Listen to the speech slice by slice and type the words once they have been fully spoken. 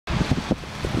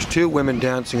There's two women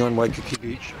dancing on Waikiki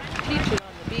Beach. Teaching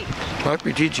on the beach. Might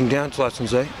be teaching dance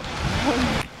lessons, eh?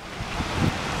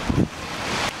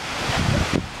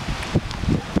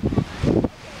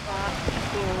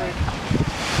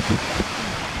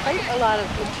 Quite a lot of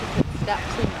intricate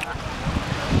steps in that.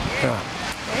 Yeah.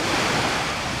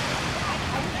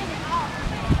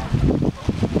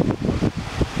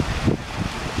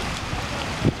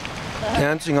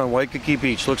 Dancing on Waikiki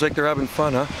Beach. Looks like they're having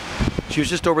fun, huh? She was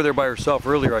just over there by herself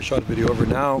earlier. I shot a video of her.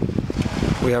 Now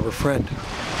we have her friend.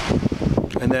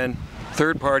 And then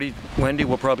third party, Wendy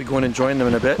will probably go in and join them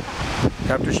in a bit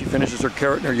after she finishes her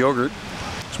carrot and her yogurt.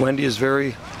 So Wendy is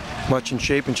very much in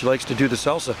shape and she likes to do the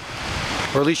salsa.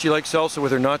 Or at least she likes salsa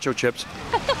with her nacho chips.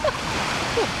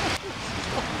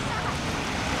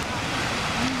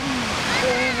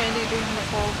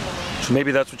 So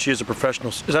maybe that's what she is, a professional.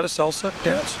 Is that a salsa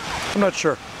dance? I'm not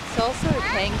sure. Salsa or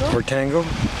tango? Or tango?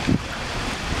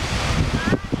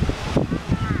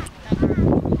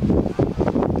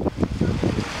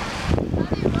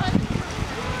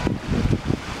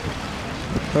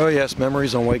 Oh yes,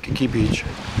 memories on Waikiki Beach.